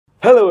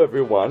Hello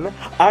everyone,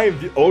 I am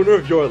the owner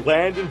of your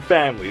land and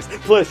families.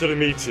 Pleasure to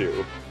meet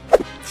you.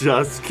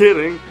 Just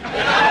kidding.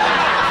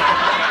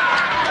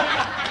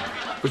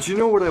 But you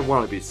know what I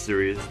want to be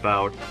serious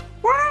about?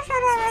 What?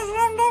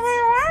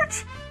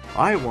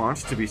 I want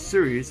to be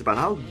serious about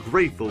how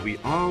grateful we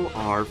all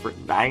are for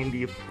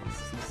 90 plus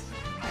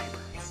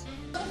subscribers.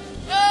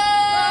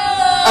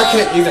 I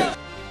can't even.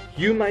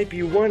 You might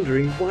be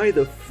wondering why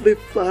the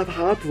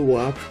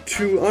flip-flop-hop-wop,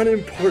 two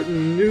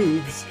unimportant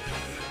noobs,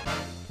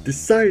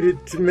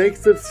 decided to make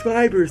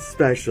subscriber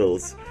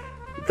specials.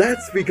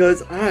 That's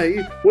because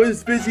I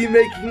was busy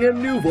making a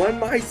new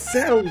one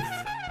myself.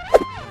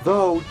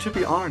 Though, to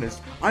be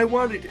honest, I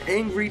wanted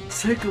Angry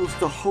Tickles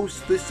to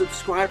host this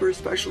subscriber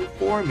special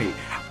for me.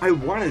 I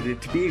wanted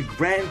it to be a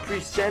grand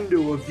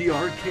crescendo of the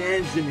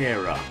Arkansan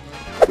era.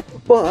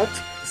 But,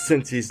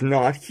 since he's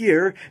not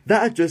here,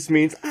 that just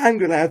means I'm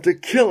gonna have to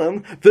kill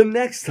him the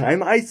next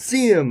time I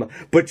see him.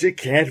 But you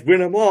can't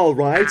win them all,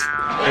 right?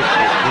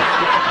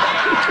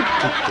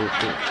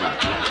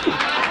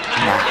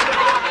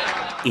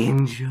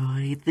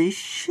 Enjoy the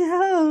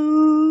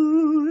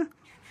show.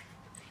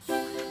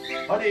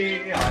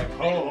 Honey, I'm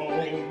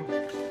home.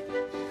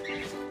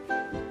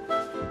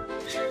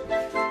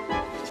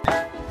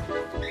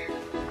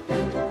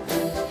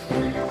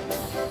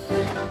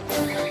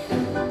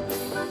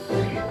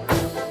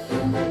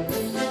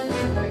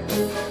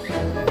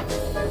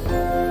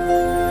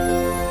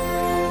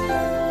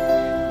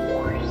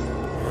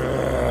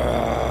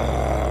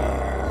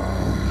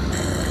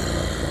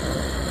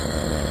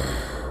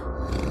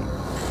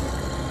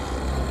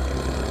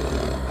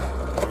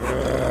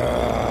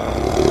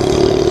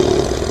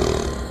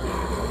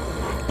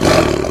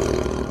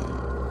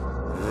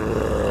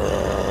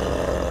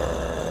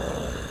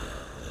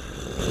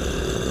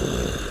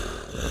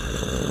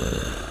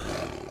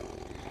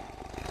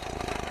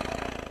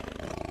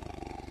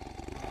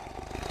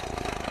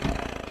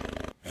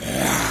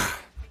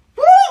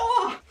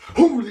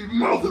 Holy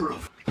mother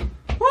of...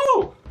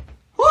 Oh!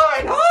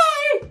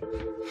 Hi!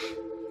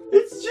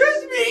 It's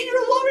just me,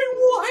 your loving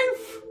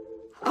wife!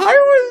 I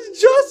was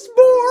just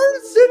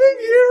born sitting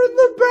here in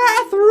the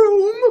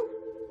bathroom!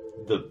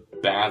 The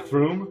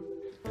bathroom?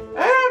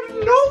 And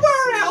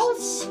nowhere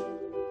else!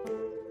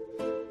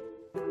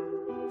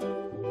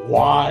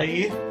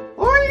 Why?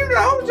 Oh, you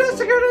know, just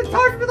to get in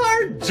touch with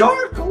our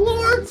Dark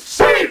Lord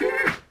Satan!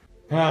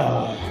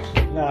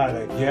 Not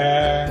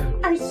again.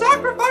 I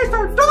sacrificed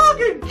our dog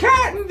and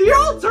cat in the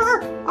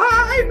altar!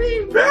 I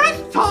mean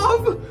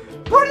bathtub!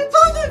 But it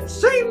doesn't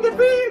seem to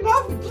be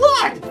enough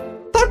blood!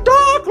 The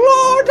Dark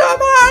Lord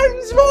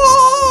demands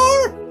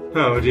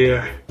more! Oh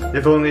dear.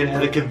 If only I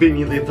had a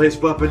conveniently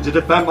placed weapon to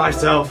defend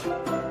myself.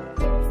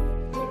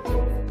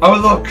 Oh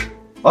look!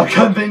 A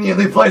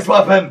conveniently placed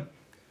weapon!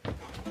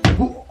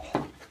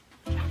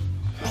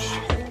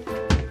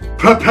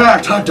 Prepare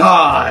to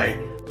die!